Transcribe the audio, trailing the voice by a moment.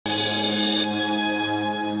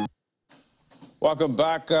Welcome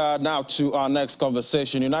back now to our next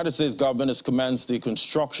conversation. The United States government has commenced the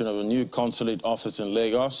construction of a new consulate office in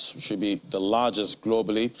Lagos. It should be the largest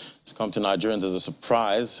globally. It's come to Nigerians as a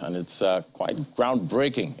surprise, and it's quite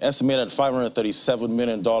groundbreaking. Estimated at $537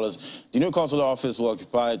 million, the new consulate office will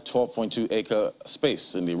occupy 12.2-acre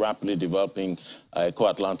space in the rapidly developing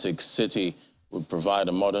Eco-Atlantic city. Will provide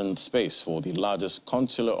a modern space for the largest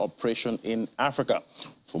consular operation in Africa.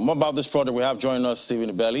 For more about this project, we have joining us Stephen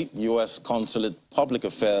Ibeli, U.S. Consulate Public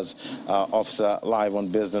Affairs Officer, live on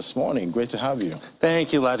Business Morning. Great to have you.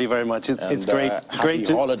 Thank you, Laddie, very much. It's great. Happy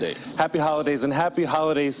holidays. Happy holidays, and happy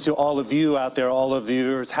holidays to all of you out there, all of the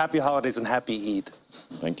viewers. Happy holidays and happy Eid.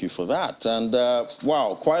 Thank you for that. And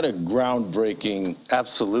wow, quite a groundbreaking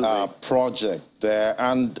project there.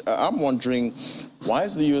 And I'm wondering, why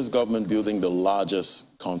is the U.S. government building the largest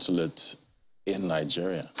consulate in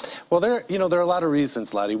Nigeria? Well, there are a lot of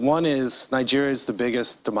reasons, Laddie. One is Nigeria is the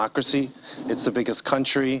biggest democracy. It's the biggest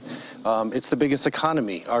country. It's the biggest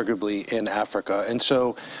economy, arguably, in Africa. And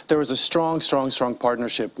so there was a strong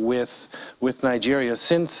partnership with Nigeria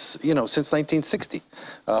since 1960.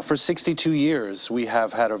 For 62 years, we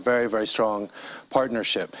have had a very strong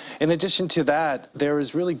partnership. In addition to that, there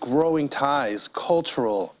is really growing ties,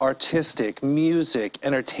 cultural, artistic, music,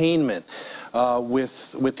 entertainment,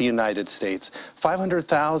 with the United States.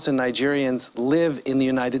 500,000 Nigerians live in the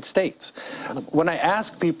United States. When I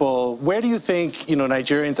ask people, where do you think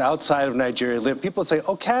Nigerians outside of Nigeria live? People say,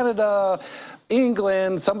 oh, Canada,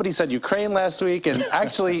 England. Somebody said Ukraine last week, and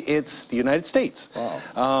actually it's the United States.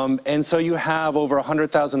 Wow. And so you have over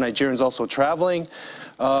 100,000 Nigerians also traveling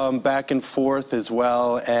back and forth as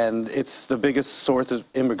well, and it's the biggest source of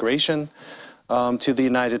immigration to the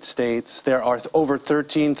United States. There are over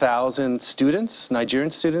 13,000 students, Nigerian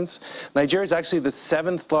students. Nigeria is actually the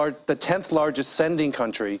 10th largest sending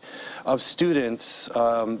country of students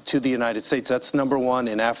to the United States. That's #1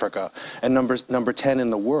 in Africa and number 10 in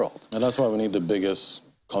the world. And that's why we need the biggest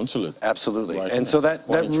consulate. Absolutely. Right. And so that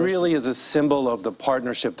really is a symbol of the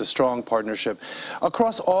partnership, the strong partnership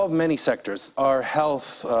across many sectors. Our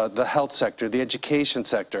health, the health sector, the education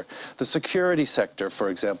sector, the security sector, for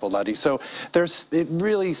example, Laddie. So it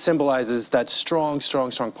really symbolizes that strong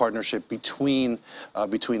partnership between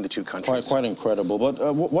the two countries. Quite incredible.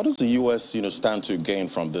 But what does the U.S. stand to gain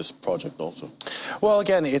from this project also? Well,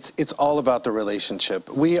 again, it's all about the relationship.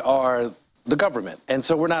 We are the government, and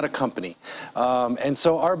so we're not a company. And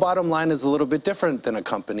so our bottom line is a little bit different than a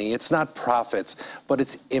company. It's not profits, but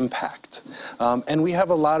it's impact. And we have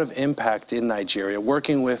a lot of impact in Nigeria,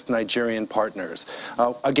 working with Nigerian partners,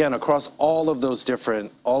 again, across all of those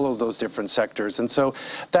different sectors. And so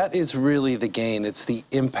that is really the gain. It's the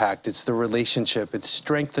impact, it's the relationship, it's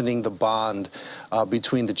strengthening the bond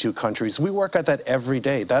between the two countries. We work at that every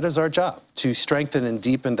day. That is our job, to strengthen and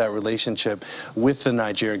deepen that relationship with the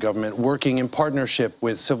Nigerian government, working in partnership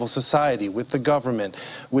with civil society, with the government,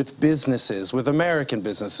 with businesses, with American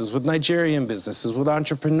businesses, with Nigerian businesses, with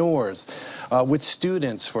entrepreneurs, with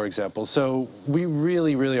students, for example. So we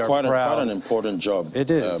really are proud. Quite an important job. It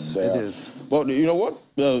is. It is. Well, what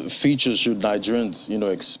features should Nigerians,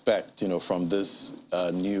 expect, from this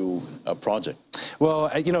new project? Well,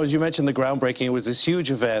 as you mentioned, the groundbreaking, it was this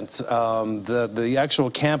huge event. The actual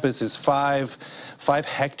campus is 5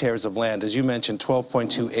 hectares of land, as you mentioned,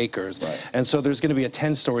 12.2 acres. Right. And so there's going to be a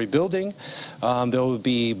 10-story building. There will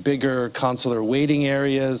be bigger consular waiting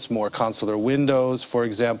areas, more consular windows, for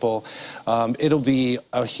example. It'll be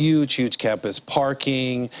a huge campus,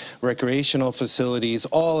 parking, recreational facilities,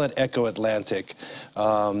 all at Eco-Atlantic.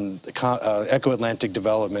 Eco-Atlantic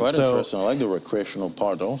development. Quite interesting. I like the recreational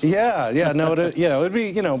part also. Yeah. No, it'd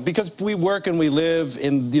be, because we work and we live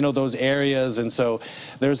in, those areas, and so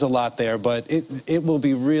there's a lot there. But it will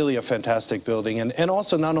be really a fantastic building, and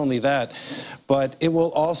also not only that, but it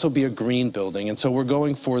will also be a green building. And so we're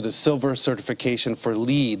going for the silver certification for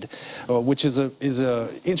LEED, which is a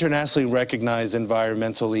internationally recognized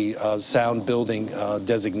environmentally sound building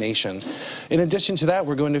designation. In addition to that,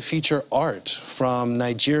 we're going to feature art from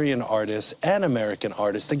Nigerian artists and American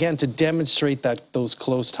artists, again, to demonstrate those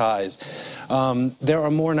close ties. There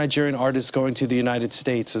are more Nigerian artists going to the United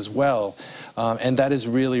States as well, and that is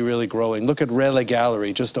really growing. Look at Rele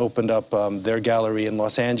Gallery, just opened up their gallery in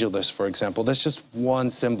Los Angeles, for example. That's just one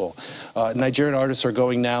symbol. Nigerian artists are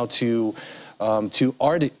going now to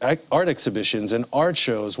art exhibitions and art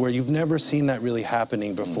shows where you've never seen that really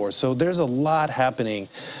happening before. So there's a lot happening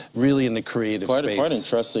really in the creative space. Quite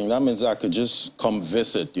interesting. That means I could just come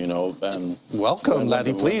visit, and welcome,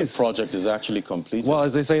 Laddie, please. When the project is actually completed. Well,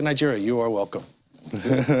 as they say in Nigeria, you are welcome.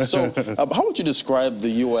 So, how would you describe the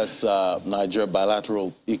U.S.-Nigeria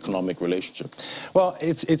bilateral economic relationship? Well,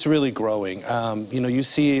 it's really growing. You know, you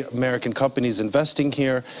see American companies investing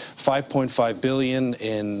here, $5.5 billion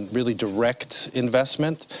in really direct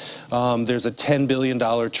investment. There's a $10 billion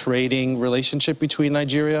trading relationship between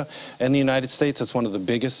Nigeria and the United States. It's one of the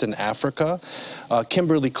biggest in Africa.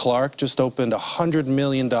 Kimberly-Clark just opened a $100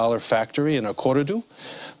 million factory in Ikorodu,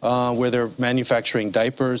 where they're manufacturing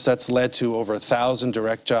diapers. That's led to over 1,000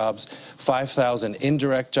 direct jobs, 5,000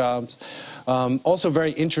 indirect jobs. Also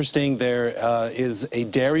very interesting, there is a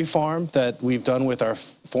dairy farm that we've done with our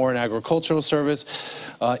Foreign Agricultural Service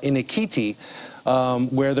in Ekiti,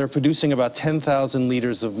 where they're producing about 10,000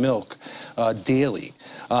 liters of milk daily.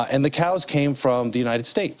 And the cows came from the United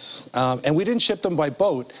States. And we didn't ship them by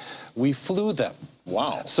boat, we flew them.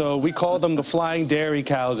 Wow. So we call them the flying dairy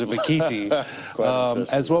cows of Ekiti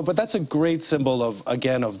as well. But that's a great symbol of,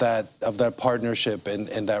 again, of that partnership and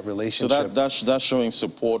that relationship. So that's showing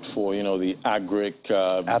support for, you know, the agric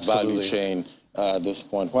value chain at this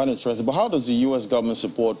point. Quite interesting. But how does the U.S. government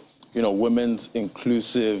support, you know, women's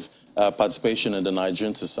inclusive participation in the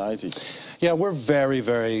Nigerian society? Yeah, we're very,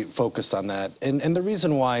 very focused on that. And the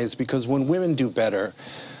reason why is because when women do better,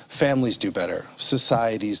 families do better,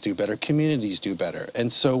 societies do better, communities do better.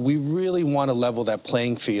 And so we really want to level that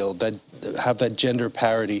playing field, that have that gender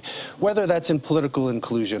parity, whether that's in political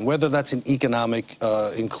inclusion, whether that's in economic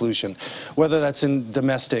inclusion, whether that's in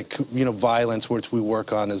domestic, you know, violence, which we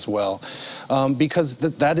work on as well. Because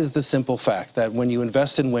that is the simple fact that when you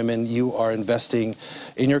invest in women, you are investing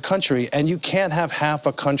in your country, and you can't have half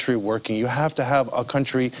a country working. You have to have a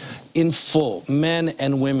country in full, men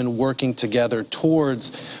and women working together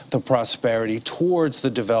towards the prosperity, towards the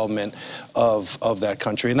development of that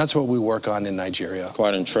country. And that's what we work on in Nigeria.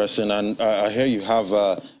 Quite interesting. And I hear you have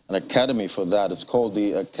an academy for that. It's called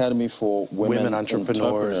the Academy for Women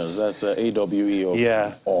Entrepreneurs. That's AWE.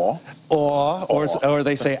 Yeah. Or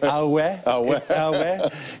they say Awe. Awe. Awe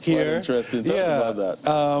here. Quite interesting. Tell us about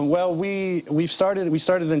that. Well, we started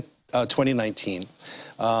in 2019.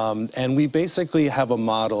 And we basically have a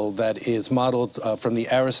model that is modeled from the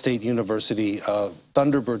Arizona State University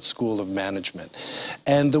Thunderbird School of Management.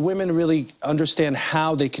 And the women really understand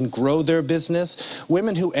how they can grow their business.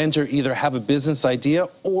 Women who enter either have a business idea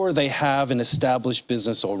or they have an established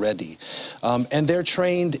business already. And they're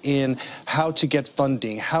trained in how to get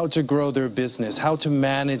funding, how to grow their business, how to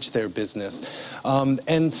manage their business.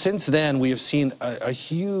 And since then, we have seen a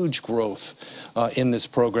huge growth in this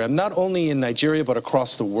program, not only in Nigeria, but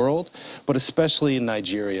across the world, but especially in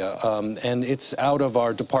Nigeria. And it's out of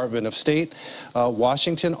our Department of State,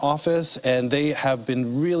 Washington office, and they have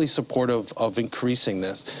been really supportive of increasing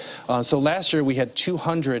this. So last year we had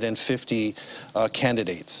 250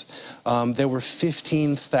 candidates. There were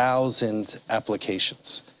 15,000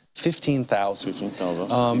 applications. 15,000.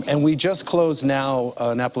 And we just closed now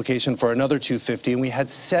an application for another 250, and we had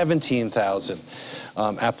 17,000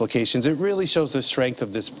 applications. It really shows the strength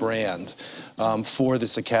of this brand for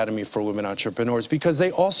this Academy for Women Entrepreneurs, because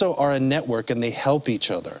they also are a network and they help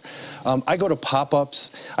each other. I go to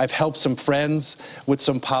pop-ups. I've helped some friends with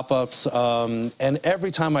some pop-ups, and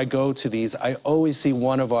every time I go to these, I always see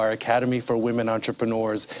one of our Academy for Women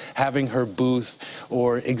Entrepreneurs having her booth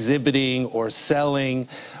or exhibiting or selling.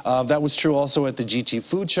 That was true also at the GT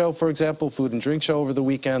Food Show, for example, Food and Drink Show over the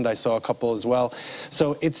weekend. I saw a couple as well.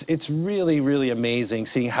 So it's really, really amazing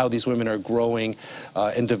seeing how these women are growing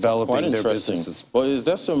and developing their businesses. Well, is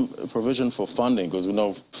there some provision for funding? Because we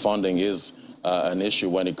know funding is an issue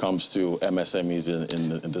when it comes to MSMEs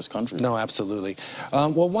in this country. No, absolutely.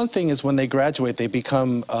 Well, one thing is when they graduate, they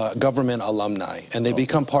become government alumni, and they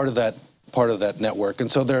become part of that network,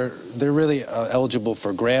 and so they're really eligible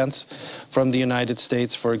for grants from the United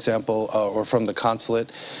States, for example, or from the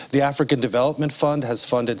Consulate. The African Development Fund has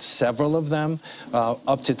funded several of them,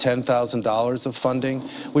 up to $10,000 of funding.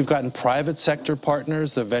 We've gotten private sector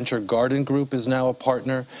partners. The Venture Garden Group is now a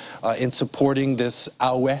partner in supporting this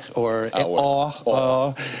AWE, or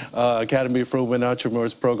Academy for Women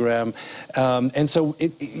Entrepreneurs program, and so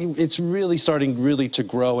it's really starting to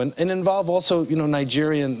grow and involve also, you know,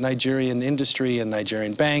 Nigerian industry and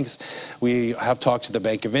Nigerian banks. We have talked to the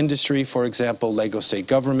Bank of Industry, for example, Lagos State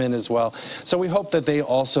government as well. So we hope that they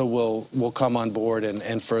also will come on board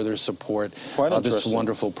and further support this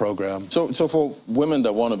wonderful program. So for women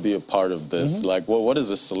that want to be a part of this, like, what is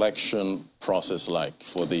the selection process like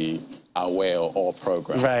for the aware or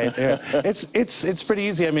program? Right. Yeah. It's pretty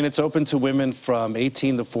easy. I mean, it's open to women from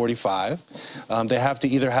 18 to 45. They have to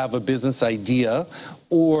either have a business idea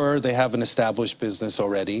or they have an established business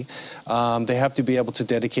already. They have to be able to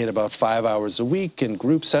dedicate about 5 hours a week in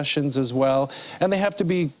group sessions as well. And they have to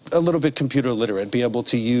be a little bit computer literate, be able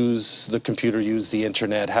to use the computer, use the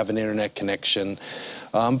internet, have an internet connection.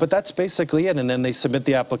 But that's basically it. And then they submit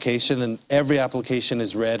the application, and every application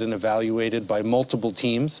is read and evaluated by multiple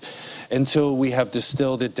teams until we have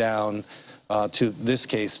distilled it down to this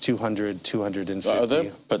case, 200, 250. Are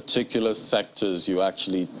there particular sectors you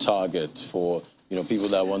actually target for people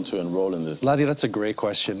that want to enroll in this? Ladi, that's a great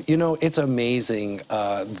question. It's amazing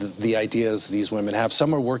the ideas these women have.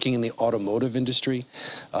 Some are working in the automotive industry,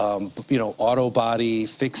 auto body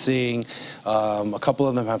fixing. A couple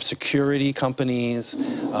of them have security companies,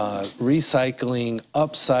 recycling,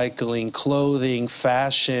 upcycling, clothing,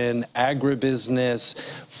 fashion, agribusiness,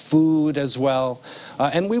 food as well.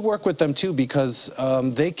 And we work with them too because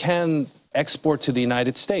they can export to the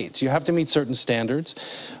United States. You have to meet certain standards.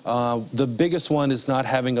 The biggest one is not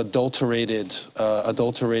having adulterated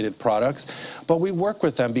products, but we work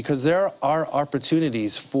with them because there are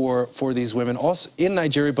opportunities for these women also in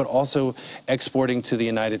Nigeria, but also exporting to the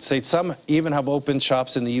United States. Some even have opened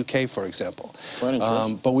shops in the UK, for example. Quite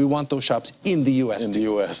interesting. But we want those shops in the US. In the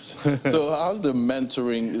US. So how's the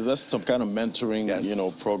mentoring? Is that some kind of mentoring,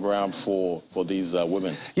 Yes. program for these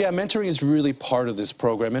women? Yeah, mentoring is really part of this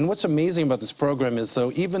program. And what's amazing about this program is,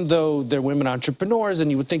 even though they're women entrepreneurs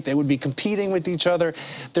and you would think they would be competing with each other,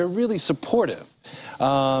 they're really supportive.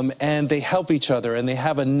 And they help each other, and they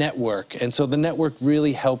have a network, and so the network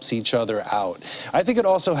really helps each other out. I think it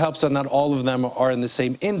also helps that not all of them are in the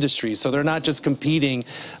same industry, so they're not just competing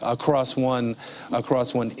across one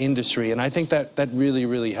industry, and I think that really,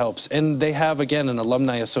 really helps. And they have, again, an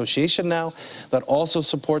alumni association now that also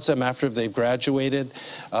supports them after they've graduated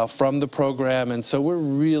from the program, and so we're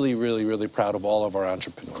really, really, really proud of all of our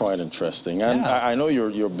entrepreneurs. Quite interesting. And Yeah. I know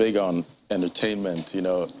you're big on entertainment, in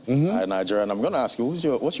Nigeria. And I'm going to ask you,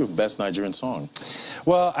 what's your best Nigerian song?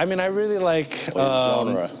 Well, I mean, I really like...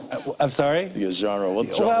 genre? I'm sorry? Your genre.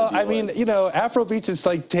 What genre Well, do you I mean, like? Afrobeats is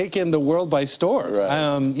like taking the world by storm.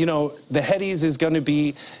 Right. The Headies is going to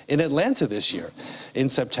be in Atlanta this year in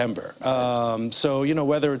September. So,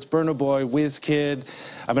 whether it's Burna Boy, Wizkid,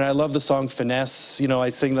 I mean, I love the song Finesse. I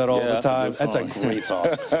sing that all the time. That's a great song.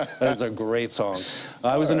 That is a great song.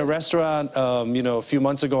 I was in a restaurant, a few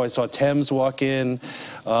months ago. I saw Thames walk in,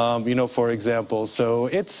 for example. So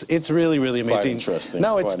it's really, really amazing. Quite interesting.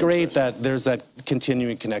 No, it's great that there's that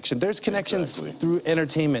continuing connection. There's connections through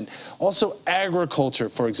entertainment. Also agriculture,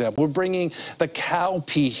 for example. We're bringing the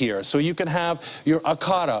cowpea here. So you can have your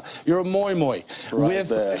akara, your moi moi. Right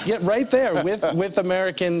there. with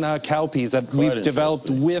American cowpeas that we've developed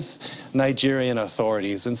with Nigerian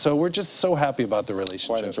authorities. And so we're just so happy about the relationship.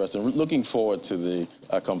 Quite interesting. Looking forward to the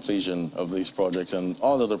completion of these projects and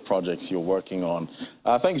all other projects you're working on.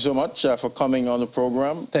 Thank you so much for coming on the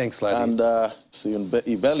program. Thanks, Ladi. And Stephen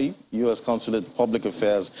Ibeli, U.S. Consulate Public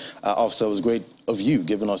Affairs Officer, it was great of you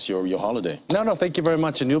giving us your holiday. No, thank you very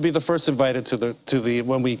much. And you'll be the first invited to the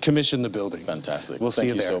when we commission the building. Fantastic. We'll see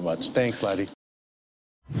you there. Thank you so much. Thanks, Ladi.